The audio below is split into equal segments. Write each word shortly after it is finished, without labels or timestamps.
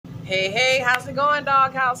Hey, how's it going,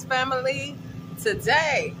 Doghouse family?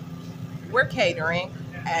 Today, we're catering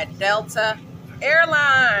at Delta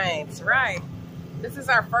Airlines, right? This is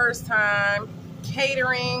our first time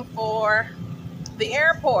catering for the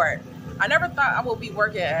airport. I never thought I would be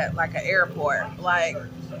working at like an airport,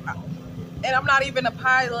 and I'm not even a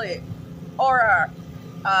pilot or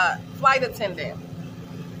a flight attendant.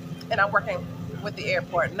 And I'm working with the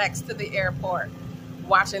airport, next to the airport,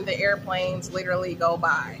 watching the airplanes literally go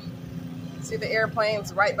by. See the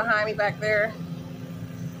airplanes right behind me back there?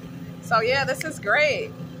 So yeah, this is great.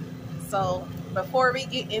 So before we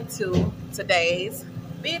get into today's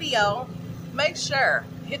video, make sure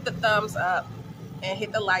hit the thumbs up and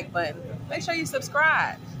hit the like button. Make sure you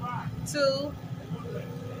subscribe to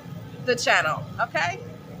the channel, okay?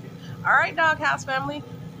 All right, Doghouse family,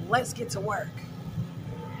 let's get to work.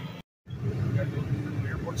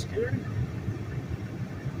 Airport security.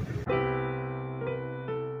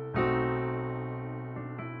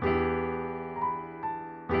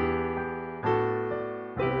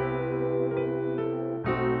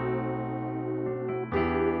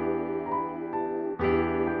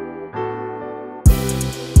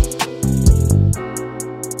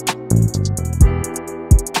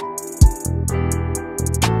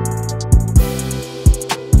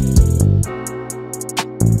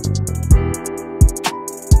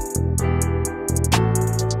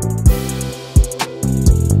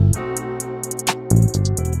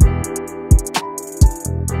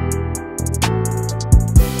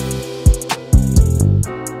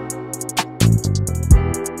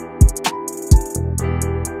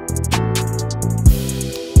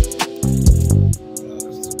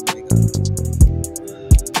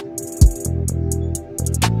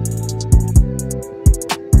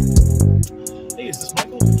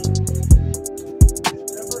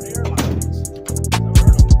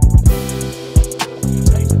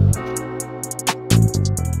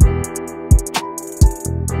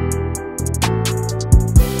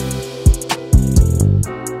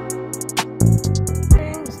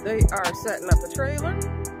 Are setting up a trailer,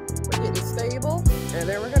 we're getting stable, and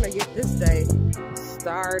then we're gonna get this day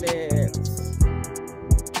started.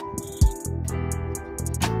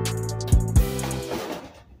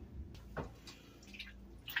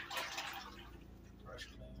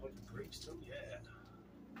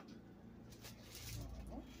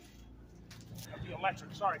 The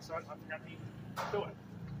electric, sorry, son, I forgot to do it.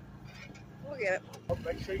 We'll get it. Oh,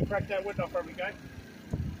 make sure you crack that window for me, guys.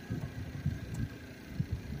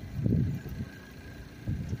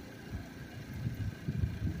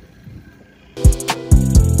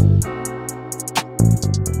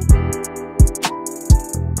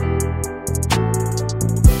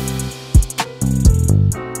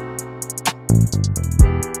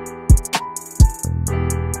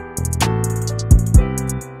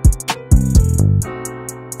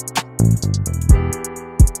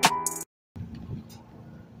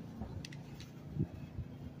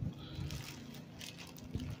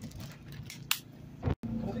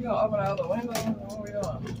 We gonna open out the window. What are we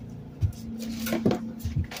doing?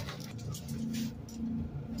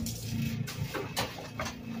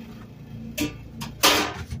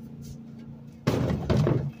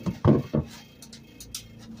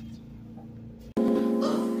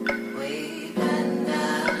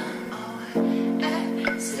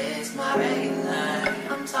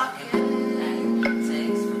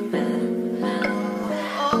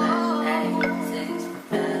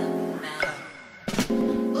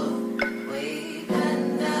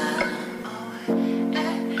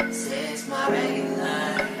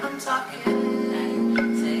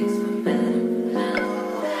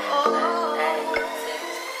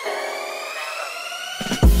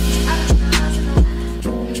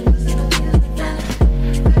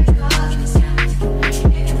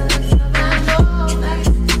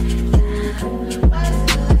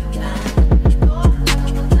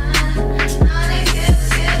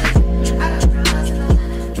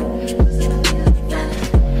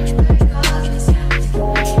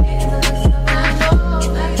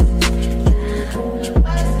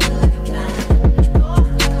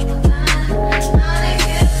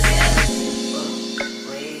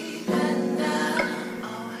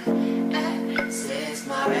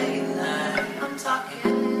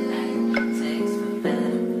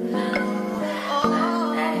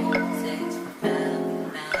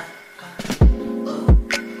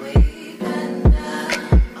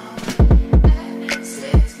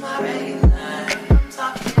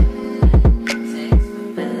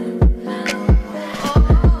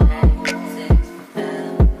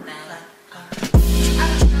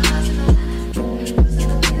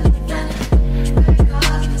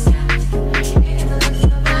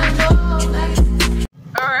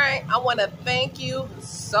 want to thank you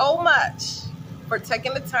so much for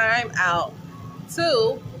taking the time out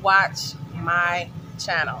to watch my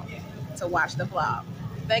channel, to watch the vlog.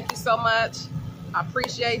 Thank you so much. I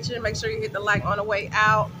appreciate you. Make sure you hit the like on the way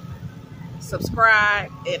out,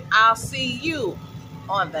 subscribe, and I'll see you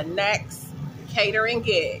on the next catering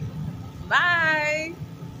gig. Bye.